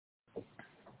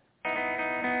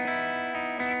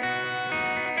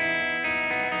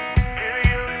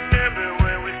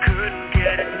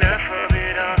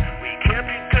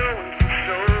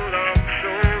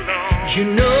You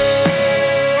know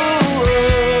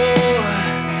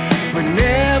we're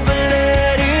never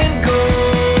letting go.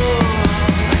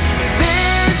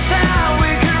 This time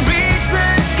we can reach the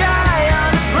sky.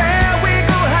 On a prayer we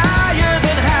go higher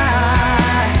than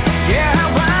high. Yeah,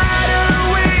 how wide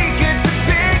awake, it's a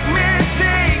big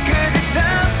mistake, 'cause it's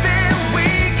something we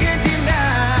can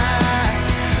deny.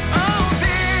 Oh,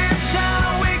 this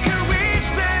time we can reach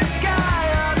the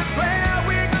sky. On a prayer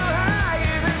we go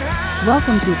higher than high.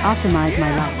 Welcome to Optimize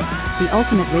My Life, the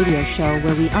ultimate radio show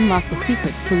where we unlock the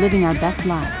secrets to living our best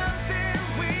lives.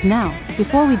 Now,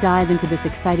 before we dive into this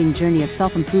exciting journey of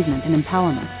self-improvement and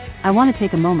empowerment, I want to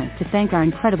take a moment to thank our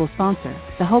incredible sponsor,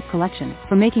 The Hope Collection,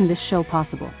 for making this show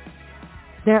possible.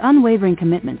 Their unwavering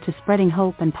commitment to spreading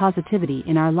hope and positivity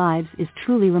in our lives is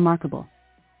truly remarkable.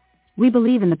 We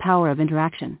believe in the power of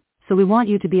interaction, so we want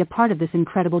you to be a part of this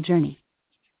incredible journey.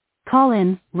 Call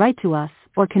in, write to us,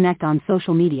 or connect on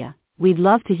social media. We'd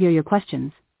love to hear your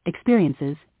questions,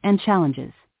 experiences, and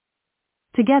challenges.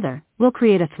 Together, we'll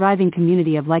create a thriving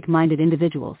community of like-minded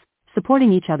individuals,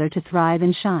 supporting each other to thrive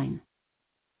and shine.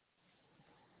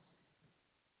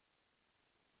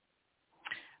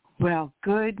 Well,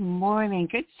 good morning.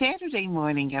 Good Saturday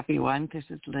morning, everyone. This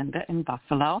is Linda in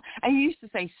Buffalo. I used to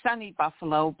say sunny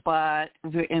Buffalo, but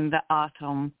we're in the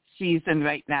autumn season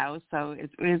right now, so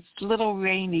it's a little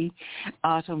rainy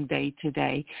autumn day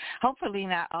today. Hopefully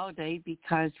not all day,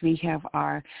 because we have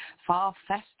our fall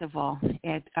festival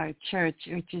at our church,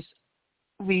 which is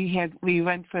we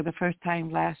went for the first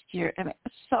time last year, and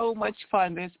it's so much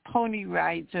fun. There's pony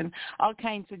rides and all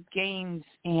kinds of games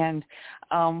and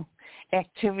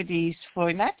activities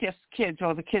for not just kids,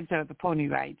 well, the kids are the pony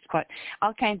rides, but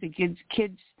all kinds of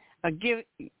kids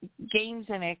games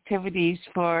and activities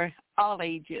for all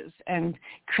ages, and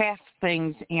craft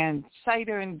things, and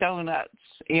cider and donuts.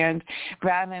 And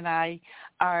Brian and I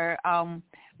are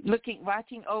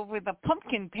watching over the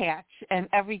pumpkin patch, and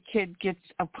every kid gets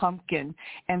a pumpkin,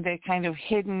 and they're kind of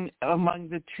hidden among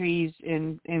the trees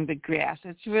in the grass.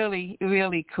 It's really,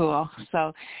 really cool.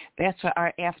 So that's what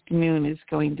our afternoon is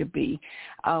going to be.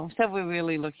 So we're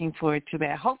really looking forward to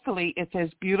that. Hopefully it's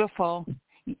as beautiful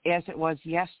as it was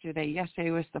yesterday.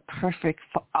 Yesterday was the perfect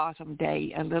autumn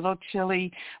day, a little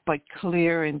chilly but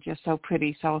clear and just so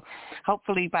pretty. So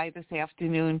hopefully by this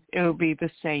afternoon it will be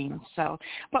the same. So,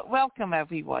 but welcome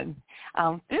everyone.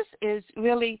 This is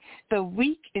really the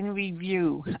week in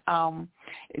review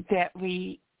that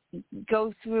we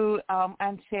go through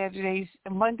on Saturdays,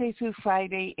 Monday through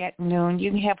Friday at noon. You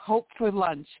can have Hope for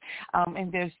Lunch,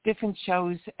 and there's different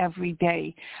shows every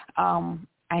day.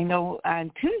 I know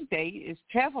on Tuesday is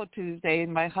Travel Tuesday,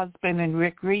 and my husband and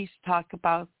Rick Reese talk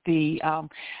about the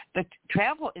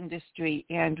travel industry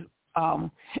and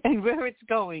where it's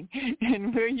going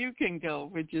and where you can go,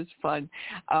 which is fun.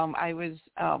 I was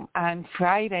on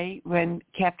Friday when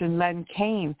Captain Len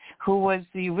came, who was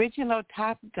the original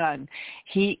Top Gun.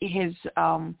 He is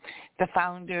the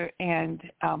founder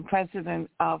and president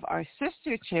of our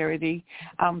sister charity,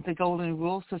 the Golden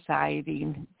Rule Society.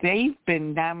 And they've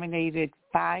been nominated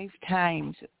 5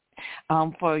 times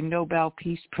for a Nobel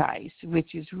Peace Prize,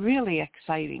 which is really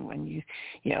exciting when you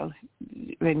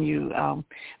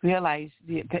realize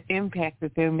the impact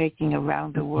that they're making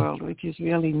around the world, which is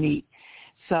really neat.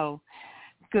 So,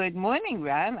 good morning,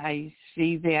 Ron. I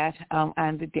see that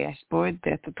on the dashboard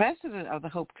that the president of the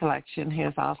Hope Collection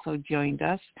has also joined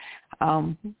us.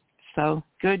 So,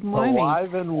 good morning.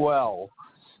 Alive and well.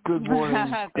 Good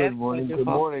morning. Good morning. Wonderful.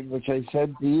 Good morning, which I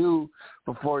said to you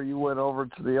before you went over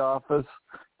to the office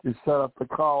to set up the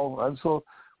call.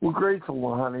 We're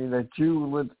grateful, honey, that you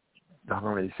would.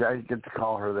 I get to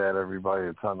call her that, everybody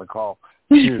that's on the call.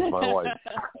 She's my wife.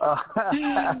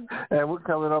 And we're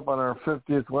coming up on our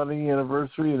 50th wedding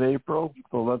anniversary in April,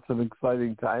 so that's an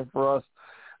exciting time for us.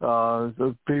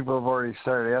 So people have already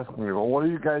started asking me, well, what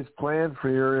do you guys plan for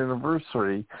your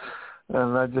anniversary?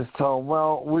 And I just tell them,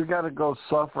 well, we got to go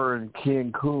suffer in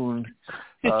Cancun,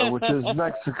 which is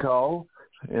Mexico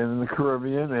in the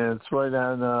Caribbean, and it's right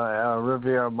on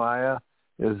Riviera Maya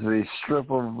is the strip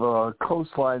of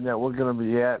coastline that we're going to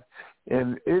be at.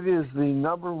 And it is the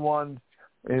number one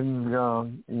in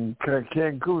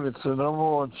Cancun. It's the number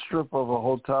one strip of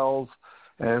hotels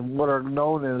and what are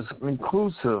known as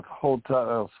inclusive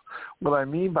hotels. What I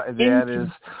mean by that is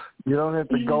you don't have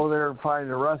to go there and find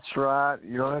a restaurant.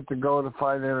 You don't have to go to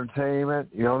find entertainment.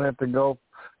 You don't have to go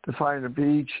to find a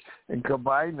beach and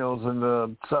combine those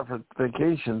into separate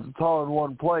vacations. It's all in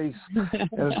one place, and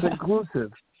it's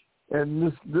inclusive.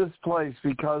 And this place,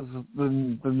 because of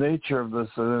the nature of this,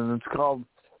 and it's called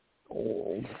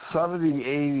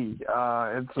 7080.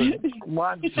 It's a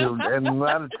longitude and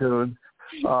latitude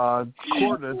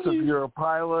coordinates. If you're a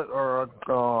pilot or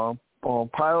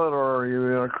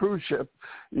you're in a cruise ship,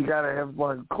 you got to have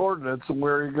like coordinates of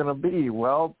where you're going to be.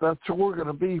 Well, that's where we're going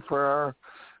to be for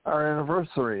our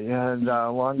anniversary, and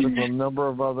along with a number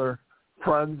of other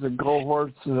friends and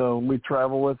cohorts we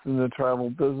travel with in the travel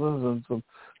business, and some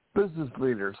business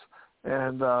leaders.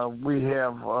 And we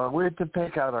had to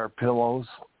pick out our pillows.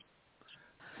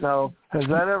 Now, has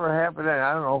that ever happened?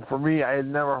 I don't know. For me, I had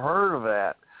never heard of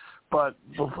that. But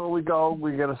before we go,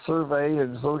 we get a survey,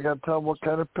 and so we got to tell them what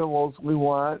kind of pillows we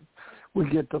want. We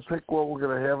get to pick what we're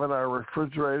going to have in our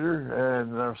refrigerator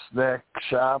and our snack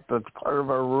shop that's part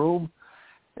of our room.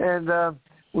 And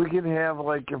we can have,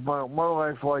 like, if my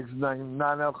wife likes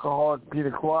non-alcoholic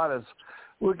pina coladas,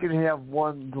 we can have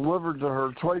one delivered to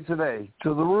her twice a day to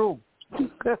the room.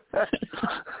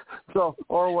 So,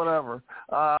 or whatever.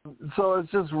 So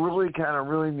it's just really kind of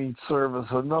really neat service,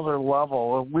 another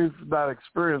level we've not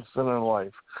experienced in our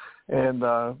life. And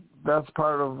that's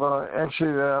part of,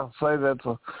 actually, I'll say that's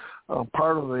a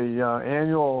part of the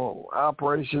annual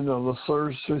operation of the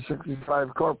Surge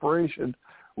 365 Corporation,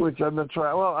 which I'm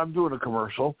doing a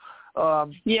commercial.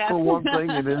 Yeah. For one thing,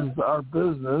 it is our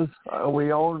business.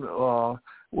 We own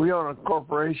a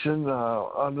corporation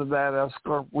under that S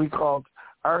corp. We call it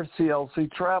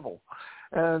RCLC Travel.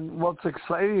 And what's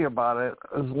exciting about it,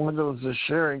 as Linda was just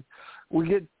sharing, we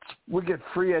get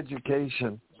free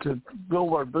education to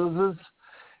build our business.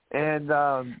 And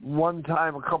one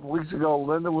time, a couple weeks ago,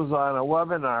 Linda was on a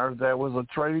webinar that was a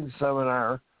training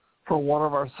seminar for one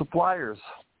of our suppliers.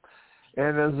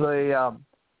 And as a,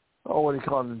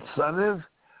 incentive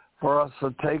for us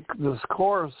to take this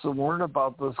course and learn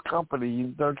about this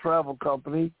company, their travel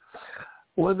company,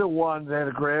 Linda won. They had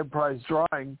a grand prize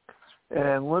drawing,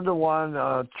 and Linda won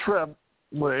a trip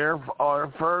with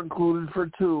airfare included for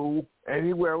two,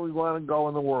 anywhere we want to go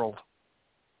in the world.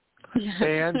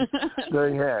 And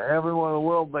they have, everyone in the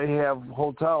world, they have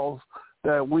hotels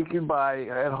that we can buy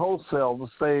at wholesale to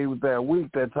stay that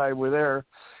week, that time we're there,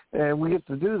 and we get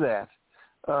to do that.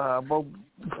 But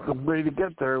the way to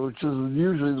get there, which is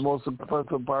usually the most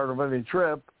expensive part of any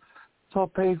trip, it's all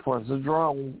paid for. It's a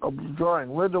drawing.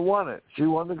 Linda won it. She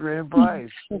won the grand prize.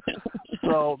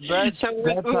 So that's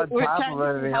on top of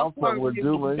anything else that we're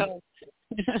doing.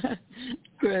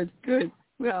 Good.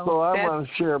 Well, so I want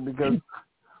to share, because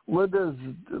Linda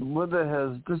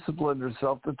has disciplined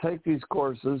herself to take these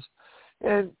courses,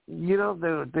 and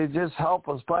they just help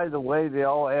us. By the way, they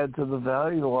all add to the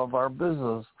value of our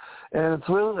business, and it's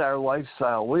really our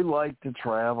lifestyle. We like to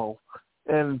travel,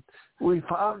 and we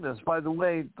found this. By the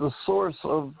way, the source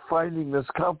of finding this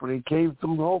company came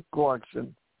through the Hope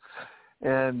Collection.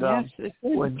 And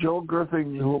when Joe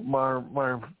Griffin,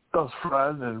 my best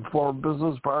friend and former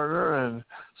business partner and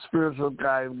spiritual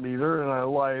guide leader in our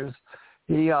lives,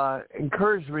 he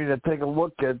encouraged me to take a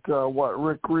look at what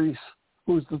Rick Reese,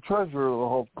 who's the treasurer of the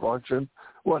Hope Collection,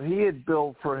 what he had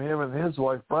built for him and his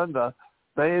wife, Brenda.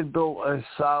 They had built a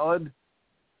solid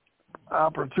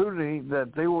opportunity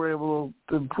that they were able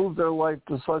to improve their life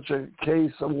to such a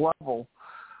case and level.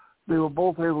 They were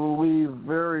both able to leave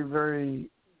very, very.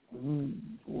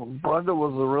 Brenda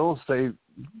was a real estate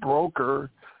broker,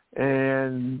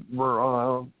 and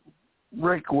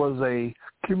Rick was a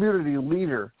community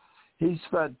leader. He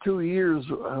spent 2 years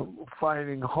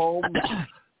finding homes,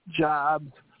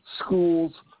 jobs,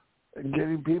 schools, and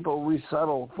getting people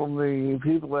resettled from the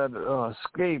people that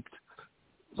escaped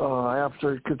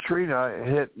after Katrina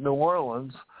hit New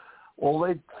Orleans.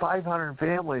 Well, 500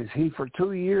 families. For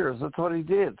 2 years, that's what he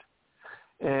did.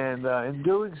 And in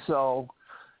doing so,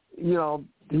 he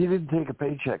didn't take a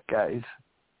paycheck, guys.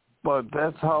 But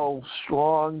that's how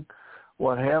strong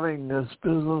having this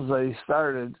business they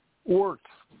started worked.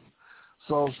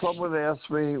 So someone asked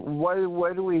me, why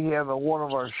do we have one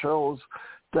of our shows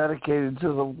dedicated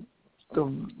to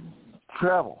the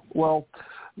travel? Well,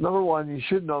 number one, you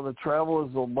should know that travel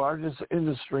is the largest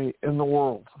industry in the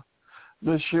world.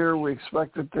 This year, we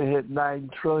expect it to hit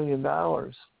 $9 trillion.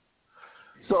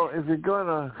 So if you're going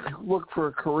to look for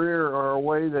a career or a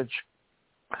way that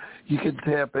you can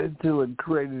tap into and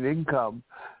create an income,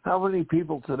 how many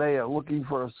people today are looking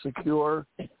for a secure,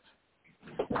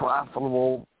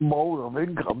 profitable mode of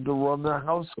income to run their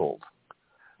household?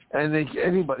 And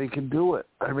anybody can do it.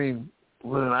 I mean,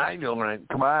 when I know it,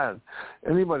 come on,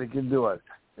 anybody can do it.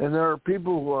 And there are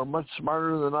people who are much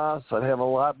smarter than us that have a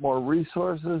lot more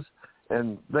resources,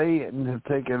 and they have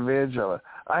taken advantage of it.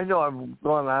 I know I'm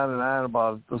going on and on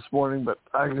about it this morning, but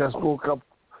I just woke up.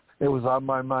 It was on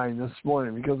my mind this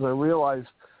morning because I realized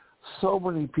so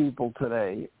many people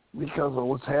today, because of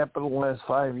what's happened in the last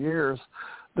 5 years,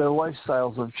 their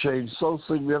lifestyles have changed so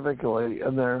significantly,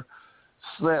 and they're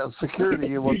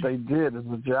security in what they did as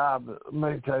a job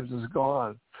many times is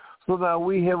gone. So now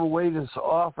we have a way to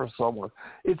offer someone.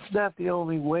 It's not the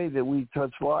only way that we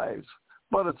touch lives,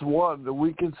 but it's one that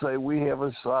we can say we have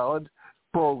a solid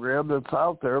program that's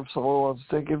out there if someone wants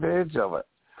to take advantage of it.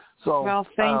 So well,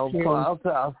 thank you. I'll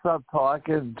stop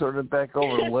talking and turn it back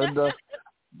over to Linda.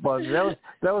 But that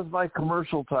was my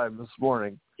commercial time this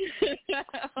morning.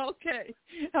 Okay.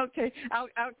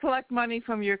 I'll collect money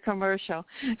from your commercial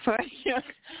for you.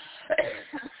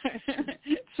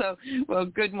 So, well,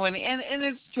 good morning, and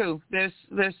it's true. There's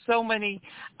so many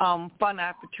fun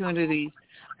opportunities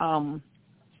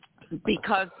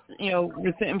because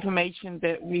with the information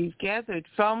that we've gathered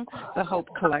from the Hope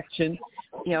Collection,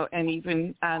 and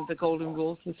even on the Golden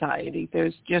Rule Society,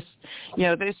 there's just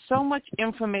there's so much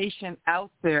information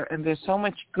out there, and there's so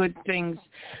much good things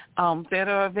that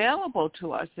are available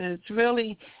to us. And it's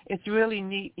really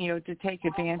neat, to take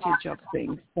advantage of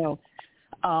things. So.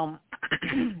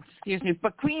 Excuse me,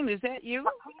 but Queen, is that you?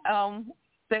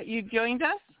 That you joined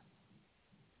us?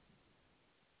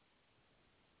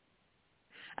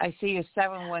 I see a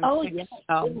 716. Oh yes.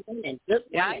 Good morning.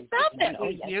 Yeah, I thought that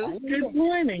was you. Good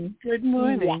morning. Good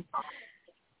morning.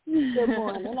 Yeah. Good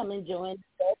morning. I'm enjoying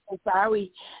it. I'm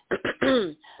sorry.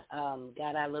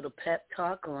 Got our little pep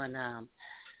talk on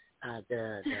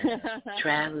the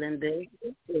traveling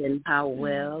business and how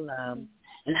well.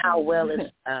 And how well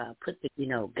it's put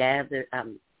gather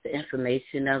the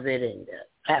information of it and the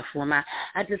platform. I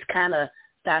just kind of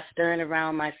start stirring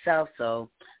around myself, so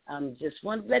just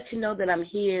want to let you know that I'm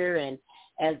here, and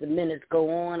as the minutes go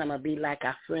on, I'm going to be like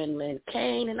our friend Lynn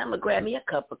Kane, and I'm going to grab me a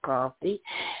cup of coffee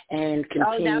and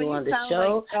continue on the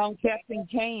show. Like, Captain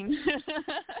Kane.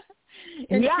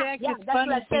 Yeah, that's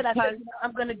what I said. I said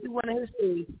I'm going to do one of his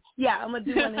things. Yeah, I'm going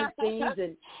to do one of his things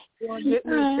and get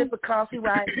me a sip of coffee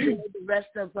while I enjoy the rest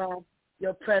of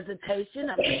your presentation.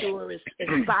 I'm sure it's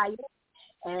fire.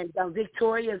 And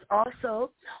Victoria is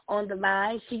also on the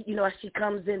line. She, she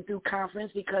comes in through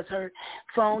conference because her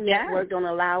phone network don't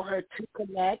allow her to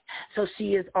connect. So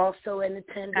she is also in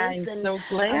attendance. I'm so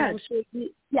glad.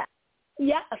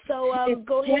 So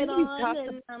go ahead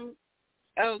on.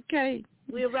 Okay.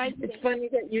 We're right there. It's funny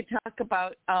that you talk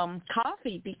about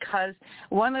coffee, because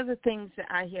one of the things that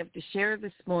I have to share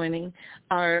this morning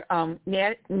are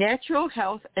natural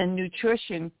health and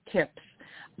nutrition tips.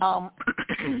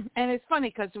 And it's funny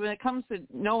because when it comes to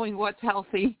knowing what's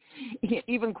healthy,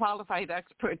 even qualified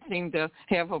experts seem to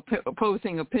have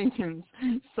opposing opinions.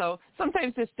 So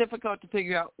sometimes it's difficult to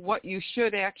figure out what you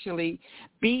should actually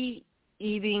be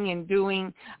eating and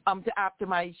doing to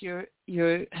optimize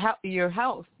your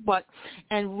health.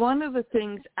 And one of the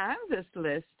things on this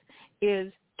list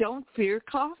is don't fear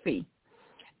coffee.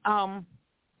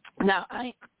 Now,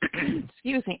 I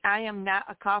am not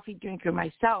a coffee drinker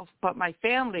myself, but my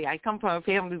family, I come from a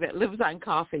family that lives on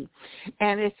coffee.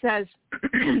 And it says,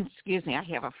 excuse me, I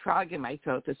have a frog in my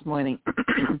throat this morning.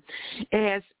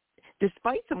 It has,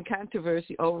 despite some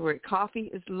controversy over it,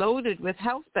 coffee is loaded with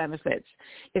health benefits.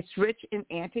 It's rich in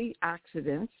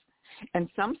antioxidants, and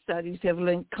some studies have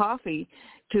linked coffee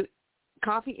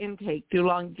intake to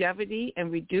longevity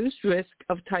and reduced risk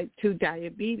of type 2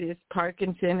 diabetes,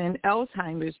 Parkinson, and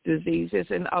Alzheimer's diseases,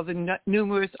 and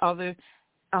numerous other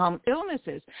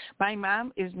illnesses. My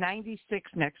mom is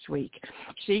 96 next week.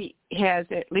 She has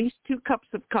at least 2 cups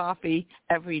of coffee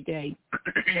every day.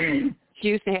 She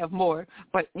used to have more,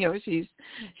 but she's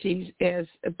has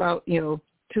about 2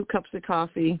 cups of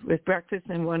coffee with breakfast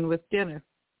and 1 with dinner.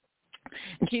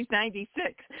 And she's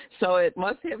 96, so it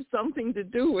must have something to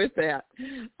do with that.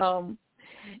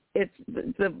 It's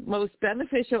the most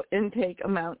beneficial intake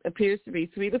amount appears to be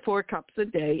 3 to 4 cups a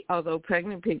day, although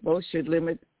pregnant people should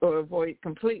limit or avoid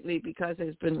completely because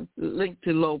it's been linked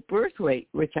to low birth weight,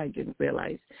 which I didn't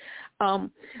realize.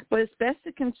 But it's best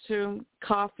to consume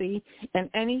coffee and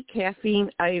any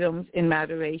caffeine items in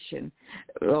moderation.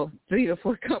 Well, 3 to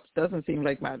 4 cups doesn't seem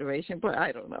like moderation, but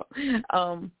I don't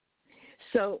know.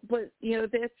 So, but,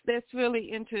 that's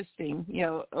really interesting,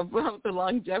 about the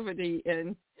longevity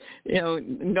and,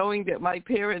 knowing that my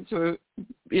parents were,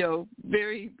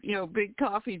 very, big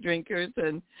coffee drinkers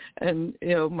and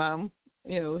Mom,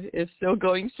 is still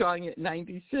going strong at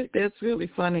 96. That's really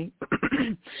funny.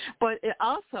 But it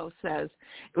also says,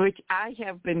 which I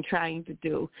have been trying to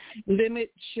do,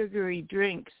 limit sugary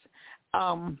drinks.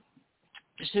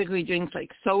 Sugary drinks like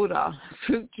soda,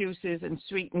 fruit juices, and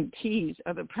sweetened teas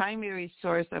are the primary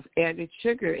source of added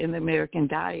sugar in the American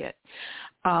diet.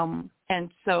 And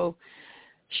so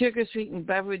sugar-sweetened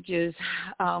beverages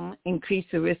increase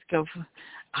the risk of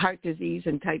heart disease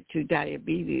and type 2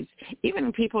 diabetes,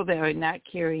 even people that are not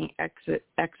carrying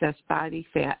excess body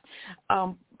fat,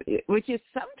 which is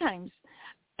sometimes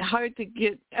hard to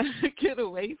get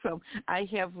away from. I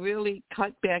have really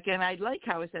cut back, and I like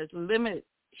how it says limit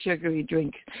sugary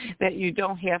drinks, that you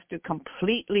don't have to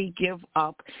completely give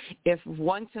up if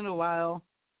once in a while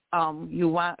you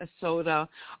want a soda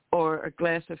or a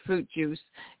glass of fruit juice.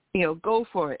 Go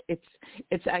for it.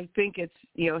 It's. I think it's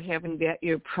having that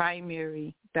your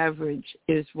primary beverage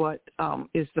is what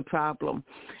is the problem.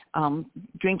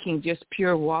 Drinking just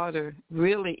pure water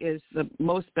really is the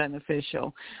most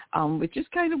beneficial, which is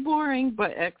kind of boring,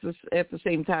 but at the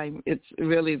same time, it's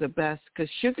really the best,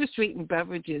 because sugar-sweetened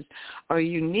beverages are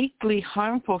uniquely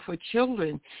harmful for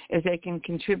children, as they can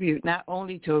contribute not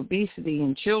only to obesity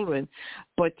in children,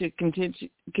 but to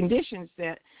conditions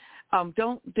that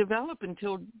don't develop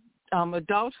until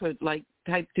adulthood, like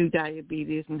type 2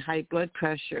 diabetes and high blood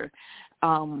pressure,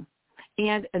 and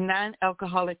a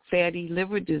non-alcoholic fatty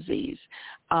liver disease.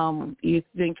 You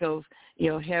think of,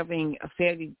 having a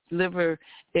fatty liver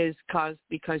is caused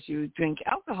because you drink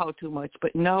alcohol too much,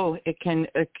 but no, it can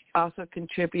also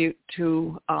contribute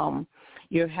to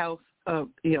your health, a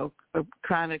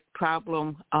chronic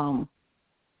problem,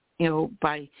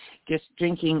 by just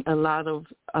drinking a lot of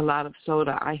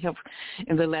soda. I have,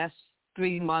 in the last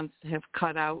 3 months, have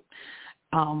cut out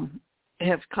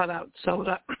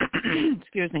soda.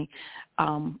 Excuse me,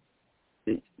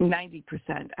 90%,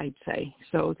 I'd say.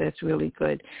 So that's really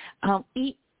good.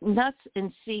 Eat nuts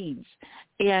and seeds,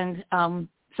 and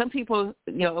some people,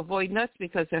 avoid nuts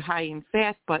because they're high in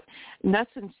fat, but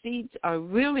nuts and seeds are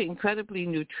really incredibly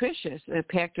nutritious. They're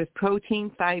packed with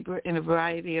protein, fiber, and a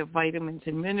variety of vitamins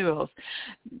and minerals.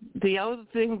 The other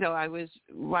thing, though, I was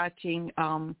watching,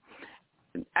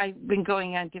 I've been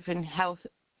going on different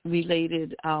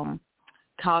health-related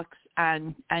talks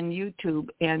on YouTube,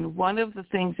 and one of the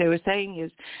things they were saying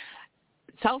is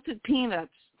salted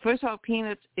peanuts. First of all,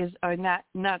 peanuts are not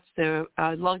nuts; they're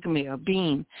legumine, a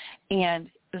bean, and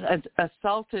a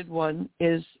salted one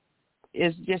is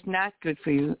just not good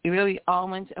for you. Really,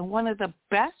 almonds, and one of the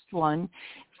best one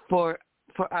for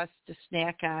us to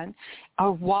snack on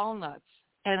are walnuts.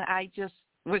 And I just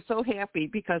was so happy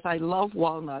because I love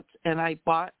walnuts, and I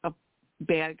bought a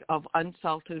bag of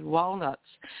unsalted walnuts,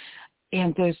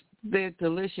 and they're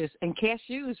delicious. And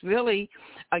cashews, really,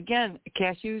 again,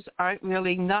 cashews aren't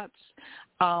really nuts,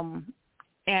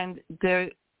 and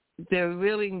they're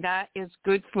really not as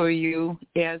good for you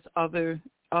as other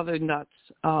nuts.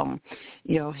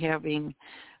 Having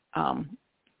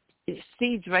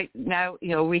seeds right now,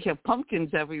 we have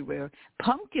pumpkins everywhere.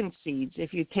 Pumpkin seeds,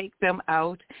 if you take them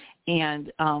out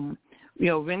and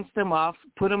rinse them off,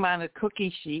 put them on a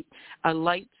cookie sheet, a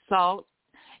light salt,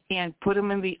 and put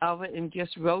them in the oven and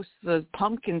just roast the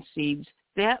pumpkin seeds,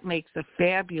 that makes a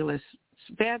fabulous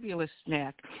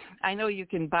snack. I know you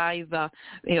can buy the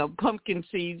pumpkin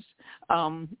seeds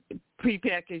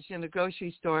prepackaged in the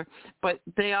grocery store, but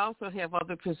they also have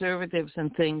other preservatives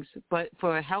and things. But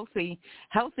for a healthy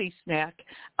snack,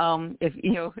 if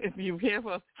you have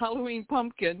a Halloween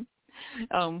pumpkin,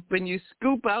 when you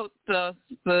scoop out the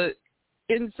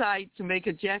inside to make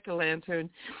a jack-o'-lantern,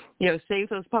 save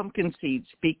those pumpkin seeds,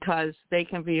 because they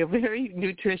can be a very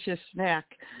nutritious snack.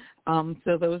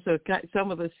 So those are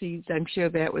some of the seeds I'm sure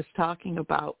that was talking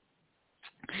about.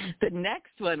 The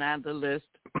next one on the list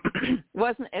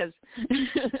wasn't as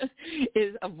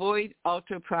is avoid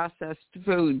ultra-processed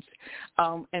foods,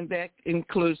 and that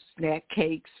includes snack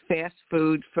cakes, fast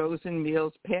food, frozen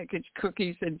meals, packaged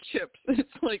cookies, and chips. It's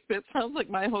like, that sounds like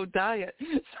my whole diet.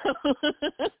 So,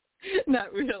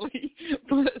 not really,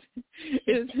 but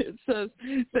it says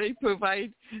they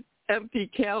provide empty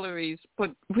calories, but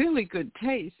really good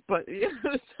taste. But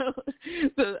so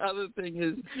the other thing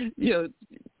is,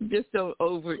 just don't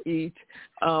overeat,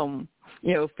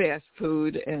 fast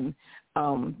food and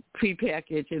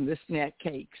prepackaged in the snack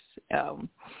cakes, and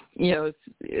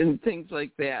things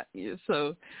like that.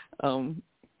 So,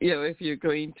 if you're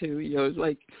going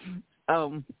to,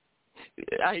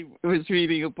 I was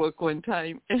reading a book one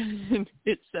time, and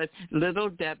it said, "Little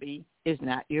Debbie is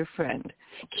not your friend.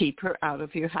 Keep her out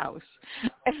of your house."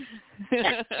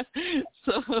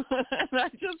 So I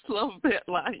just love that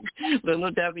line. Little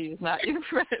Debbie is not your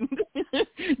friend.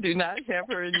 Do not have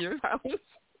her in your house.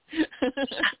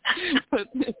 but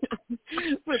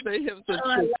they have such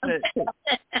good sense.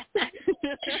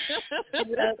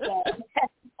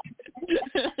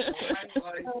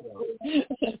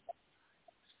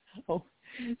 Oh,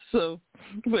 so,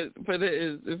 but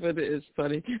it is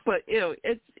funny. But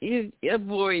you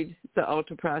avoid the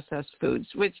ultra processed foods,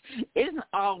 which isn't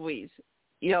always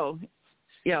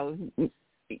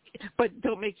but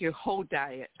don't make your whole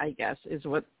diet, I guess, is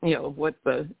what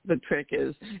the trick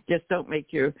is. Just don't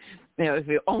make your, if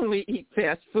you only eat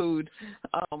fast food,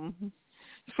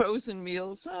 frozen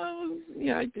meals. Oh,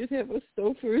 yeah, I did have a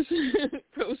Stouffer's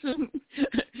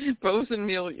frozen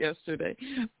meal yesterday,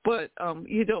 but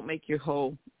you don't make your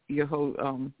whole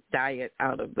diet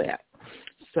out of that.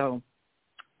 So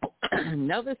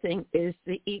another thing is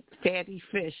to eat fatty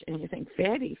fish, and you think,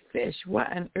 fatty fish?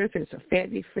 What on earth is a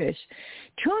fatty fish?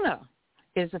 Tuna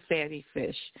is a fatty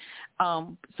fish.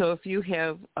 So if you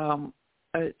have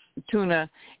a tuna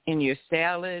in your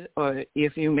salad, or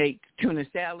if you make tuna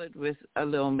salad with a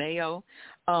little mayo,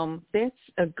 that's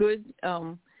a good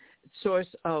source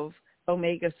of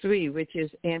omega-3, which is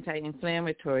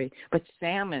anti-inflammatory. But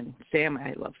salmon,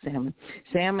 I love salmon.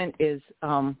 Salmon is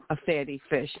a fatty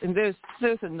fish, and there's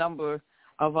a number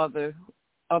of other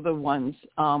ones.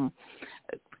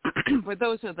 But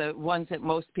those are the ones that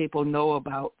most people know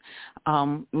about.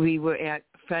 We were at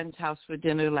a friend's house for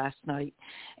dinner last night,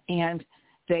 and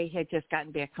they had just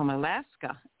gotten back from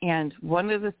Alaska. And one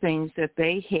of the things that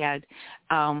they had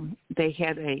a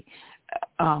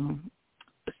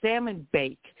salmon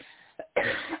bake.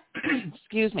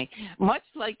 Excuse me. Much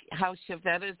like how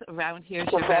Chevetta's around here,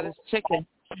 Chevetta's chicken,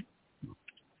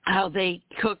 how they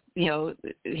cook,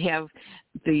 have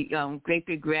the great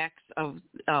big racks of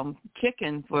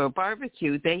chicken for a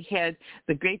barbecue. They had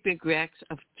the great big racks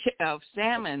of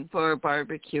salmon for a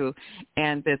barbecue,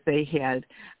 and that they had,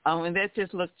 and that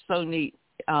just looked so neat.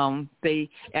 They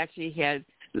actually had.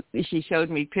 She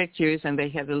showed me pictures, and they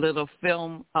had a little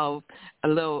film of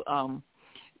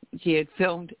she had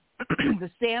filmed the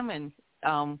salmon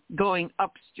going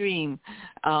upstream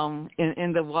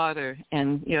in the water,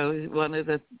 and one of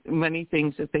the many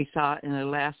things that they saw in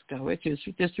Alaska, which is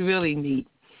just really neat.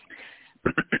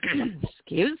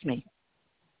 Excuse me.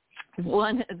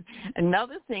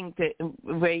 Another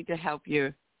way to help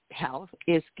your health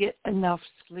is get enough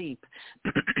sleep.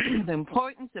 The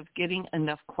importance of getting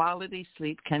enough quality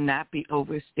sleep cannot be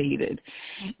overstated.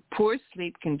 Poor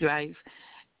sleep can drive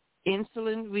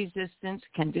insulin resistance,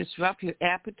 can disrupt your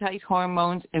appetite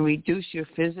hormones, and reduce your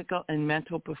physical and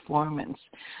mental performance.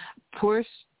 Poor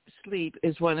sleep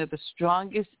is one of the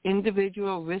strongest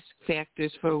individual risk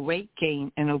factors for weight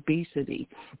gain and obesity.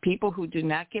 People who do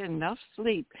not get enough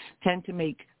sleep tend to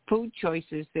make food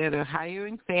choices that are higher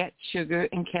in fat, sugar,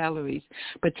 and calories,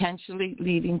 potentially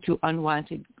leading to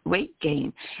unwanted weight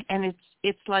gain. And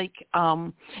it's like,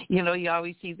 you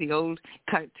always see the old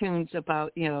cartoons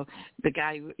about, the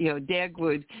guy,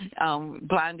 Dagwood,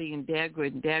 Blondie and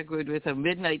Dagwood with a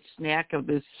midnight snack of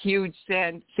this huge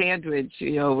sandwich,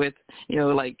 with,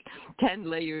 like 10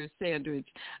 layers sandwich.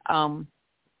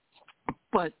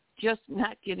 But just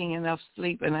not getting enough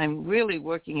sleep, and I'm really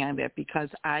working on that because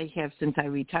since I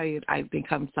retired, I've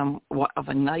become somewhat of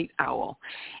a night owl,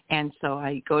 and so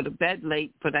I go to bed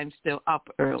late, but I'm still up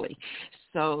early.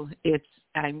 So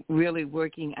I'm really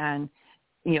working on,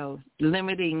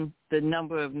 limiting the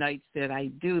number of nights that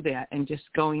I do that, and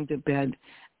just going to bed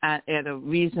at a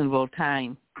reasonable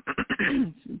time,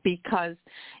 because,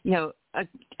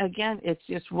 again, it's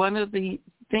just one of the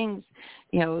things,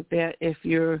 that if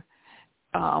you're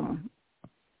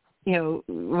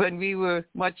when we were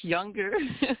much younger,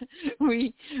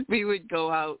 we would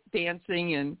go out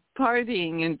dancing and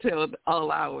partying until all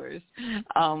hours.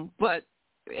 But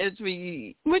as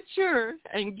we mature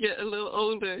and get a little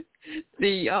older,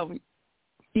 you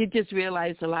just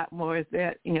realize a lot more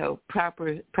that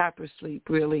proper sleep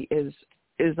really is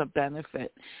a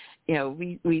benefit.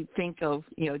 We think of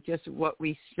just what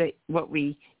we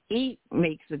eat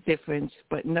makes a difference,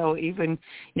 but no, even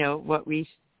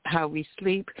how we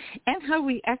sleep and how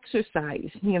we exercise.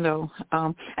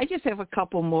 I just have a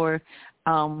couple more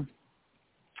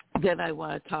that I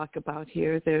want to talk about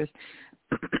here. There's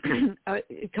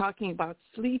talking about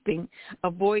sleeping.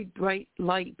 Avoid bright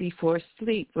light before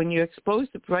sleep. When you're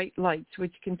exposed to bright lights,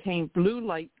 which contain blue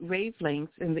light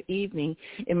wavelengths in the evening,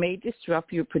 it may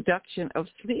disrupt your production of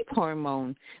sleep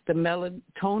hormone, the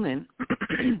melatonin.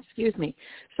 Excuse me.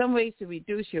 Some ways to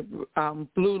reduce your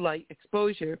blue light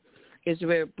exposure is to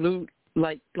wear blue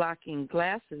light blocking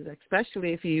glasses,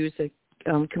 especially if you use a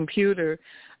computer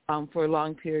for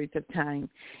long periods of time,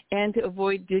 and to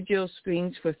avoid digital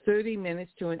screens for 30 minutes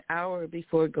to an hour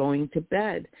before going to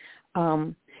bed.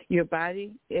 Your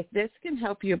body, if this can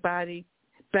help your body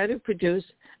better produce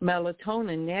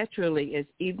melatonin naturally as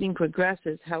evening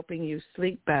progresses, helping you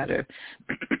sleep better.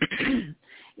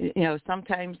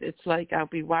 Sometimes it's like I'll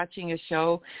be watching a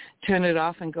show, turn it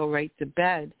off and go right to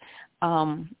bed,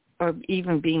 or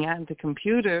even being on the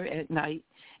computer at night,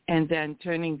 and then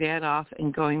turning that off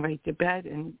and going right to bed.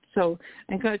 And so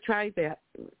I'm going to try that.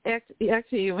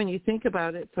 Actually, when you think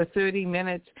about it, for 30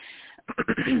 minutes,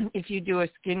 if you do a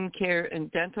skincare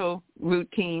and dental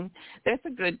routine, that's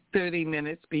a good 30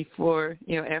 minutes before,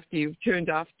 after you've turned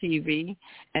off TV,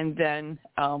 and then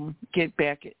get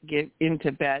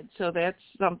into bed. So that's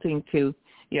something to,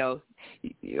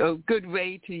 a good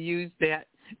way to use that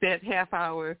half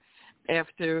hour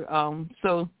after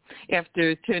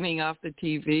turning off the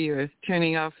TV or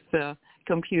turning off the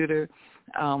computer.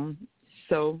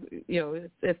 So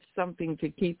it's something to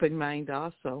keep in mind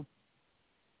also.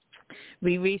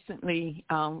 We recently,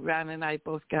 Ron and I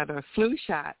both got our flu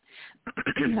shot.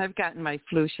 I've gotten my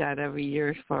flu shot every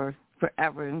year for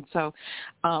forever, and so,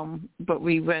 but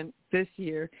we went this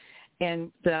year, and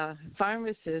the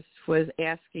pharmacist was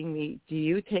asking me, "Do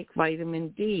you take vitamin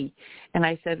D?" And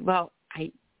I said, "Well, I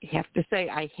have to say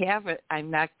I have it. I'm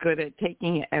not good at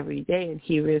taking it every day." And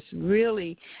he was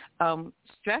really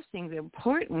stressing the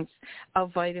importance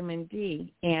of vitamin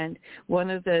D. And one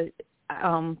of the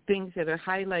things that are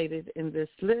highlighted in this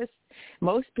list,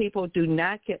 most people do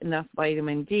not get enough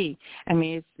vitamin D. I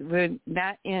mean, we're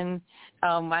not in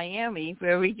Miami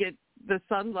where we get the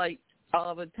sunlight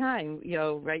all the time.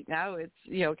 Right now it's,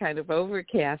 kind of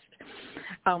overcast.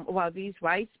 While these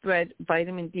widespread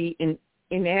vitamin D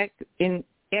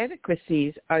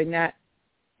inadequacies are not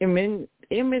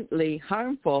imminently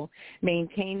harmful,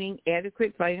 maintaining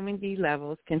adequate vitamin D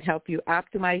levels can help you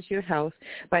optimize your health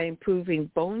by improving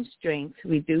bone strength,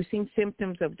 reducing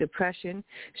symptoms of depression,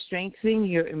 strengthening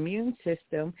your immune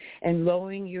system, and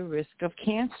lowering your risk of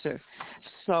cancer.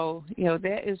 So,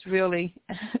 that is really,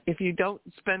 if you don't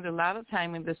spend a lot of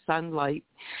time in the sunlight,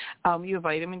 your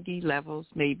vitamin D levels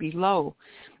may be low.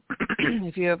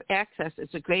 If you have access,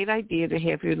 it's a great idea to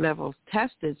have your levels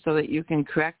tested so that you can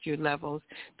correct your levels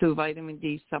through vitamin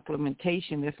D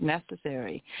supplementation if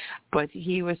necessary. But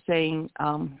he was saying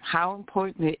how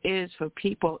important it is for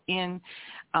people in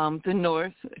the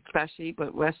north, especially,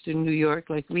 but Western New York,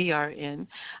 like we are in,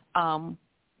 to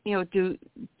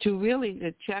really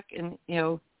to check and,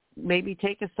 maybe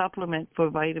take a supplement for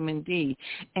vitamin D.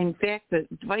 In fact, the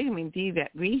vitamin D that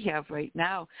we have right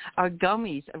now are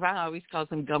gummies. Ron always calls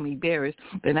them gummy bears.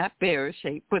 They're not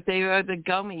bear-shaped, but they are the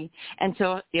gummy. And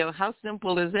so, how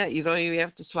simple is that? You don't even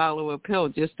have to swallow a pill.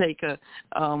 Just take a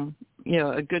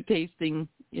good-tasting,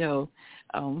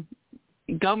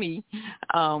 gummy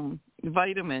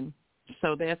vitamin.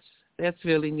 So that's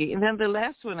really neat. And then the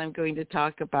last one I'm going to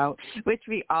talk about, which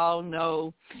we all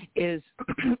know, is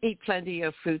eat plenty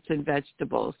of fruits and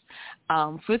vegetables.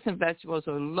 Fruits and vegetables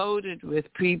are loaded with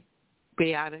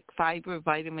prebiotic fiber,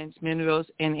 vitamins, minerals,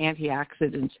 and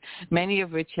antioxidants, many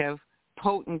of which have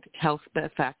potent health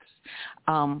effects.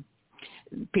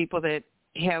 People that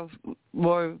have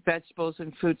more vegetables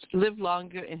and fruits live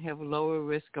longer and have lower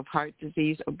risk of heart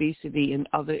disease, obesity, and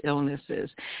other illnesses.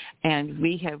 And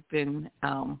we have been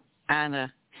on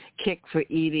a kick for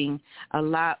eating a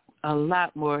lot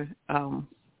more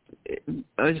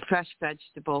fresh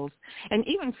vegetables, and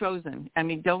even frozen. I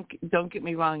mean, don't get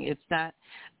me wrong. It's not,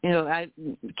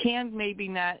 canned maybe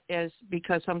not, as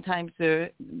because sometimes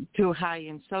they're too high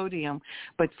in sodium,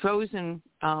 but frozen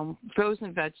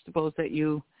vegetables that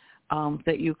you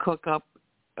cook up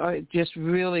are just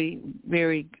really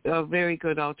very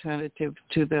good alternative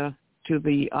to the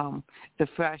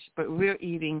fresh. But we're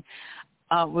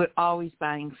always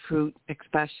buying fruit,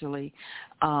 especially,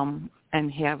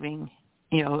 and having,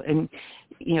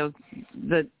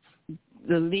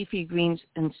 the leafy greens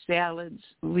and salads.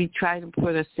 We try to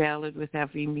put a salad with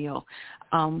every meal.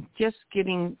 Just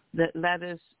getting the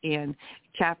lettuce and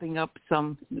chopping up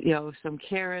some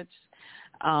carrots,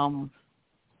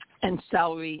 and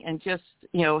celery, and just,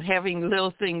 having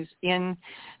little things in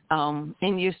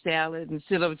your salad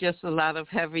instead of just a lot of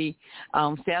heavy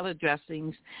salad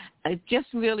dressings. It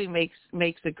just really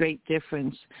makes a great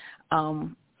difference.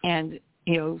 And,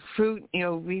 fruit,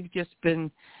 we've just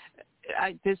been,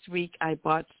 this week I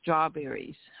bought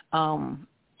strawberries,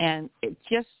 and it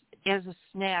just, as a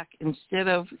snack, instead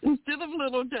of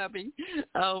Little Debbie,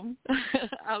 I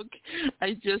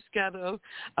just got a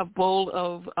bowl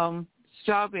of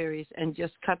strawberries and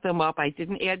just cut them up. I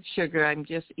didn't add sugar. I'm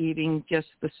just eating just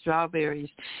the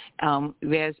strawberries,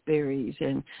 raspberries,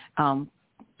 and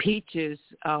peaches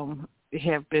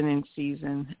have been in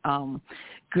season.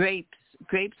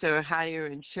 Grapes are higher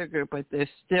in sugar, but they're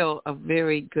still a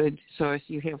very good source.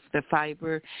 You have the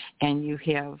fiber, and you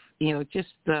have,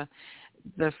 just the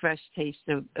fresh taste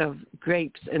of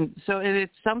grapes. And so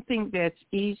it's something that's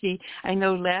easy. I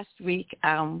know last week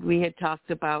we had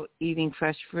talked about eating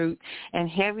fresh fruit and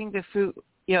having the fruit,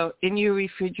 in your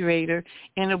refrigerator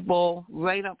in a bowl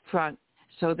right up front,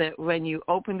 so that when you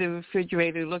open the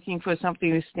refrigerator looking for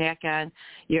something to snack on,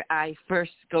 your eye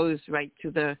first goes right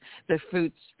to the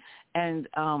fruits and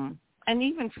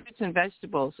even fruits and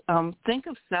vegetables. Think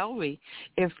of celery.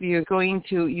 If you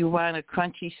want a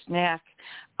crunchy snack,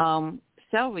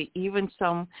 celery, even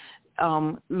some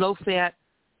low-fat,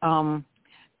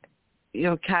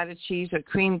 cottage cheese or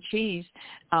cream cheese,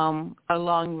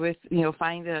 along with,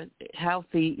 find a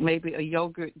healthy, maybe a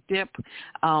yogurt dip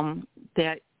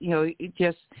that,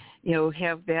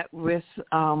 have that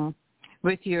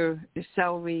with your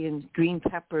celery and green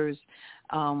peppers,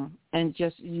 and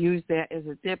just use that as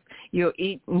a dip. You'll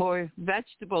eat more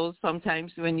vegetables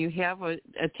sometimes when you have a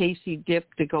tasty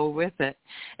dip to go with it.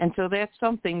 And so that's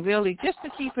something really just to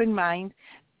keep in mind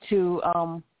to,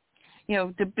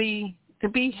 to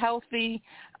be healthy,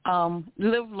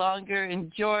 live longer,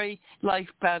 enjoy life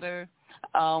better,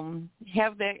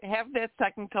 have that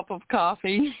second cup of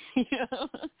coffee.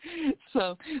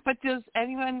 So, but does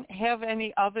anyone have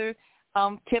any other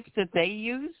tips that they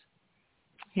use?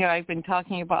 Here, I've been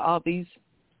talking about all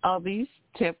these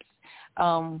tips.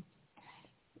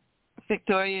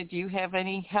 Victoria, do you have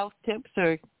any health tips,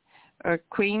 or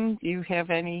Queen, do you have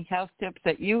any health tips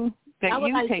that you take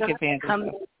advantage of?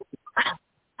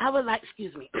 I would like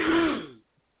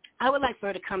for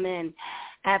her to come in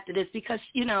after this because,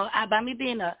 by me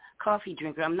being a coffee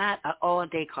drinker, I'm not an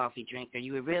all-day coffee drinker.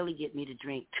 You would rarely get me to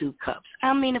drink 2 cups.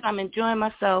 I mean, if I'm enjoying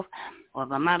myself or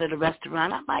if I'm out at a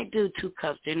restaurant, I might do 2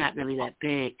 cups. They're not really that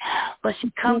big. But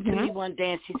she come to me one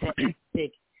day and she said,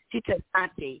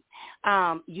 Auntie,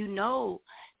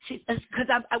 because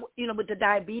I with the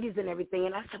diabetes and everything,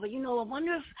 and I said, well, I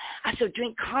wonder if I should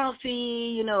drink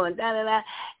coffee, and da-da-da.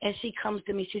 And she comes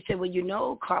to me, she said,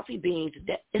 well, coffee beans,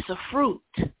 it's a fruit.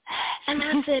 And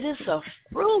I said, it's a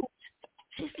fruit?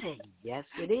 She said, yes,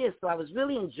 it is. So I was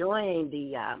really enjoying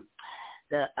the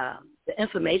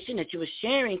information that you were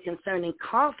sharing concerning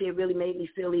coffee. It really made me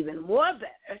feel even more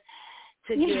better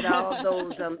to get all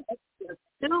those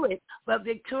do it. But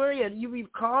Victoria, you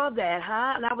recall that,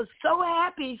 huh? And I was so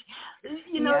happy.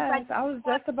 Yes, I was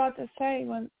just about to say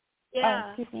when. Yeah. Oh,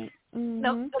 excuse me. Mm-hmm.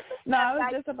 No, I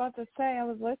was just about to say. I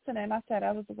was listening. I said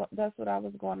that's what I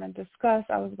was going to discuss.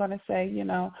 I was going to say,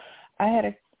 I had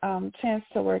a chance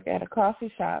to work at a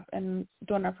coffee shop and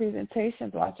doing our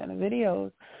presentations, watching the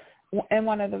videos. In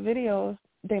one of the videos,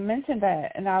 they mentioned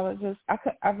that, and I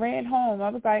ran home. I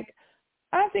was like,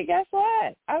 Auntie, guess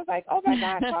what? I was like, oh, my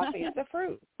God, coffee is a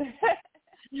fruit.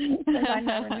 Because I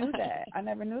never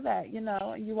knew that.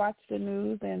 You watch the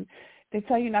news and they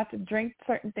tell you not to drink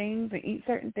certain things and eat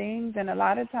certain things. And a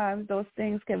lot of times those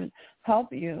things can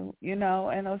help you,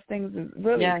 and those things is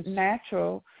really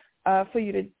natural for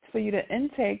you to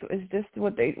intake. Is just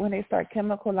when they start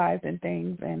chemicalizing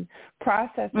things and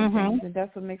processing things, and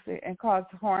that's what makes it and cause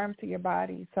harm to your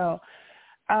body. So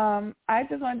I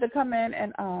just wanted to come in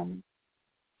and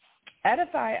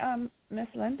edify Miss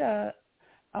Linda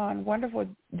on wonderful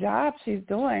job she's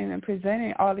doing and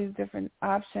presenting all these different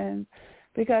options,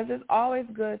 because it's always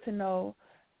good to know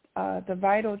the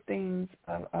vital things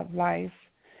of life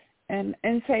and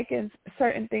intaking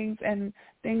certain things and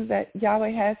things that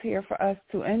Yahweh has here for us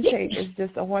to intake is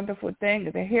just a wonderful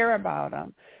thing to hear about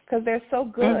them because they're so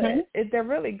good. They're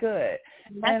really good.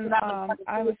 That's what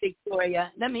I was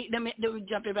Victoria. Let me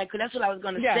jump in right because that's what I was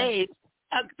going to say.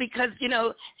 Because,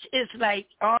 it's like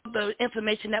all the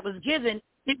information that was given,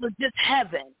 it was just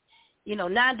heaven,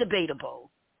 non-debatable,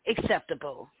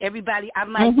 acceptable. Everybody, I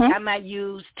might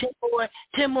use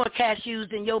 10 more cashews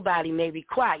than your body may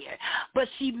require. But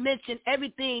she mentioned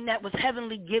everything that was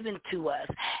heavenly given to us.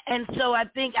 And so I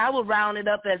think I will round it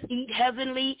up as eat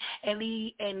heavenly and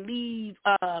leave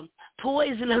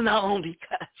poison alone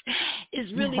because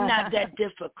it's really not that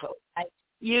difficult.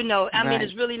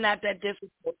 It's really not that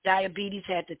difficult. Diabetes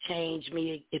had to change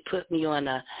me. It put me on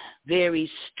a very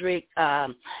strict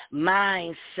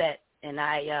mindset, and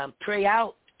I pray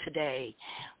out today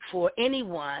for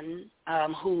anyone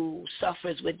who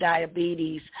suffers with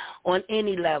diabetes on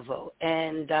any level.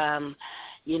 And,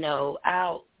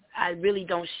 I really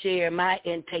don't share my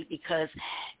intake because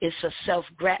it's a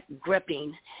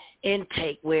self-gripping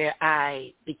intake where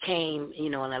I became,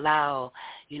 and allow,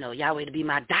 Yahweh to be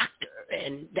my doctor.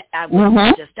 And I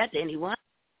wouldn't suggest that to anyone,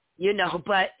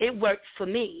 but it worked for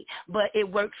me. But it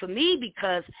worked for me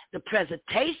because the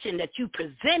presentation that you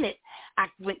presented, I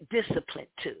went disciplined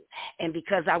to. And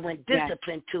because I went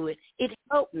disciplined to it, it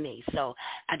helped me. So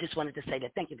I just wanted to say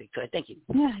that. Thank you, Victoria. Thank you.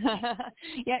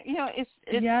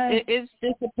 It is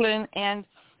discipline and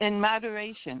in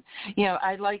moderation.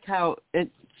 I like how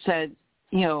it said,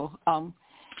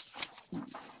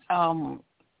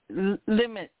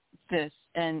 limit this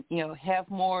and, have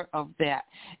more of that.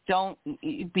 Don't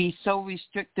be so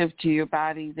restrictive to your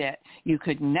body that you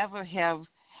could never have,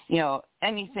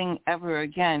 anything ever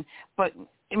again. But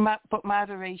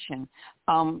moderation.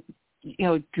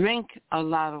 Drink a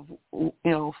lot of,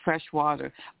 fresh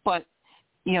water. But,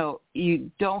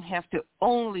 you don't have to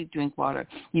only drink water.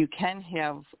 You can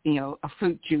have, a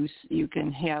fruit juice. You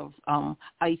can have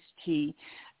iced tea.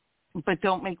 But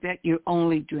don't make that your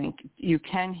only drink. You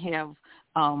can have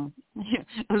a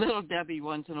Little Debbie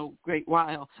once in a great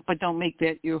while, but don't make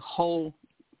that your whole,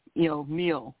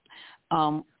 meal.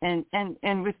 And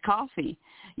with coffee,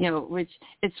 which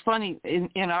it's funny,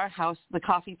 in our house, the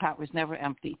coffee pot was never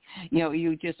empty.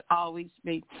 You just always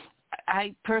made,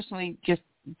 I personally just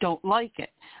don't like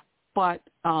it, but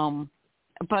I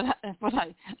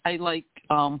like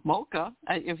mocha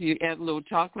if you add a little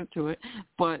chocolate to it,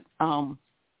 but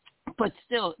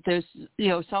still, there's,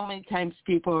 so many times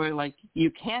people are like, you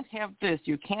can't have this,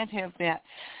 you can't have that.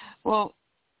 Well,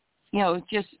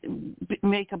 just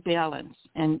make a balance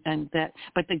and that.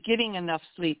 But the getting enough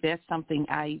sleep, that's something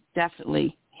I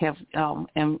definitely have,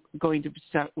 am going to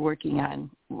start working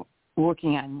on more.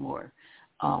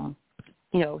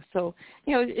 So,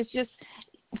 it's just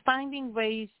finding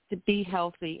ways to be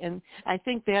healthy. And I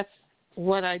think that's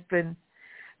what I've been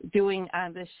doing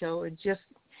on this show, and just,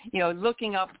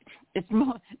 looking up, it's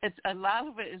a lot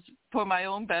of it is for my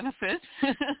own benefit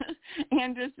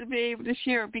and just to be able to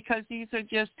share, because these are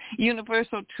just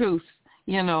universal truths,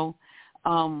 I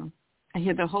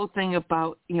hear the whole thing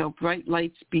about, bright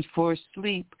lights before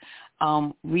sleep.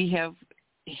 We have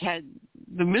had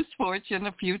the misfortune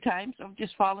a few times of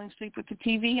just falling asleep with the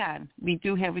TV on. We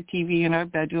do have a TV in our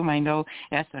bedroom. I know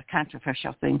that's a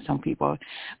controversial thing, some people,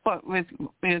 but we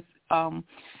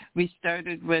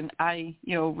started when I,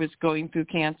 was going through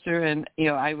cancer, and,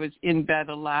 I was in bed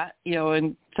a lot,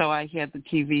 and so I had the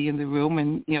TV in the room,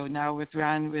 and, now with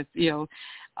Ron,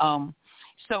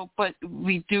 but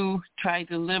we do try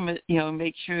to limit,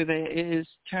 make sure that it is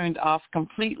turned off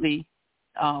completely,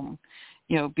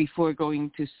 before going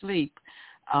to sleep.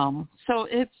 So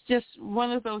it's just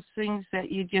one of those things that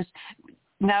you just,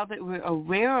 now that we're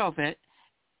aware of it,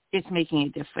 it's making a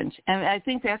difference. And I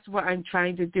think that's what I'm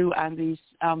trying to do on these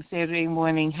Saturday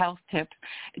morning health tips,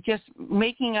 just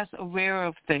making us aware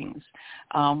of things.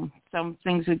 Some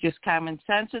things are just common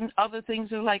sense, and other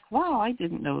things are like, wow, I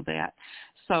didn't know that.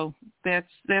 So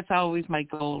that's always my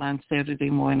goal on Saturday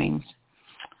mornings.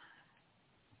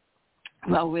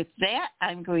 Well, with that,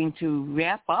 I'm going to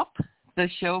wrap up the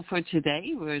show for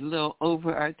today. We're a little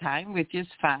over our time, which is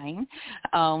fine.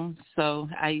 So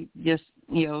I just,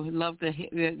 love to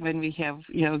hear when we have,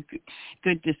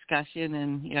 good discussion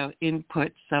and,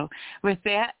 input. So with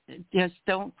that, just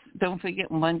don't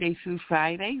forget Monday through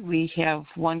Friday, we have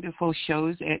wonderful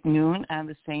shows at noon on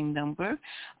the same number.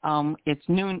 It's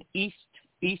noon East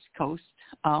Coast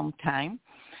time.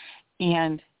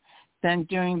 And then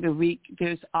during the week,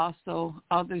 there's also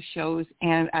other shows,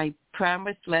 and I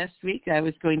promised last week I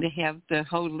was going to have the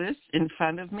whole list in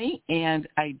front of me, and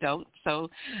I don't. So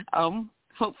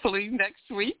hopefully next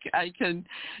week I can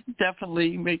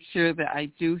definitely make sure that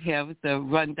I do have the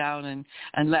rundown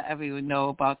and let everyone know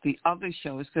about the other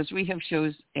shows, because we have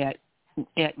shows at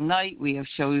night. We have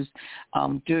shows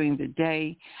during the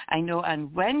day. I know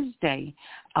on Wednesday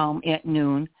at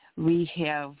noon, we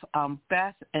have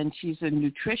Beth, and she's a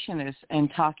nutritionist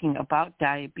and talking about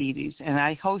diabetes, and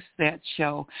I host that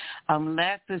show.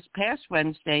 This past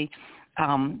Wednesday,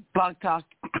 Blog Talk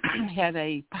had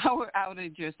a power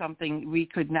outage or something. We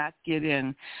could not get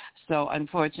in. So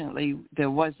unfortunately, there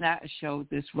was not a show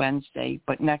this Wednesday,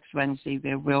 but next Wednesday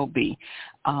there will be.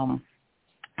 And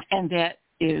that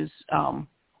is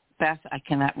Beth. I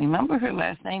cannot remember her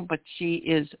last name, but she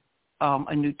is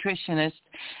a nutritionist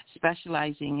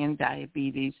specializing in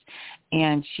diabetes,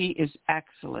 and she is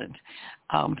excellent.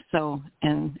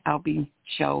 And I'll be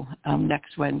show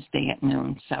next Wednesday at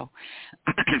noon. So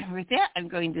with that, I'm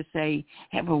going to say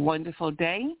have a wonderful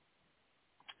day.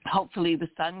 Hopefully the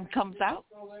sun comes out.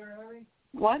 Still there, honey?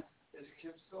 What? Is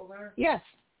Kim still there? Yes.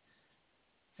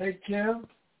 Hey, Kim?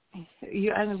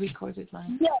 You're on the recorded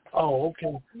line. Yes. Oh,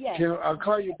 okay. Yes. Kim, I'll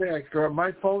call you back.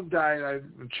 My phone died.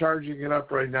 I'm charging it up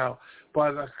right now.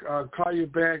 But I'll call you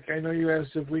back. I know you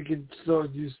asked if we could do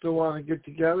you still want to get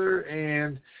together,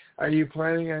 and are you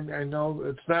planning on, I know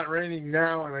it's not raining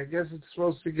now, and I guess it's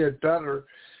supposed to get better.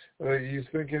 You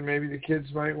thinking maybe the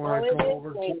kids might want to come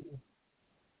over too?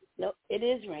 No, it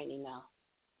is raining now.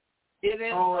 It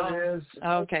is. Oh, it is.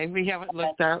 Okay, we haven't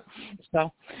looked out,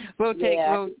 so we'll play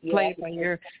it by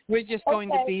ear. We're just going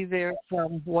to be there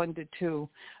from 1 to 2,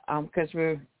 because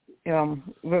we're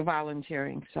we're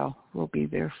volunteering, so we'll be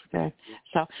there for that.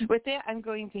 So with that, I'm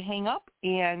going to hang up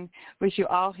and wish you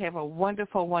all have a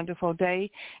wonderful, wonderful day,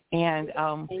 and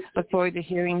look forward to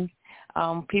hearing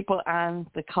people on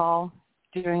the call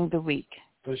during the week.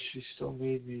 But she still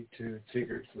needs me to take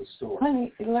her to the store.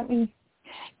 Let me.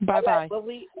 Bye-bye. Well,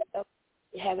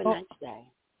 have a nice day.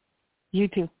 You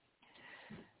too.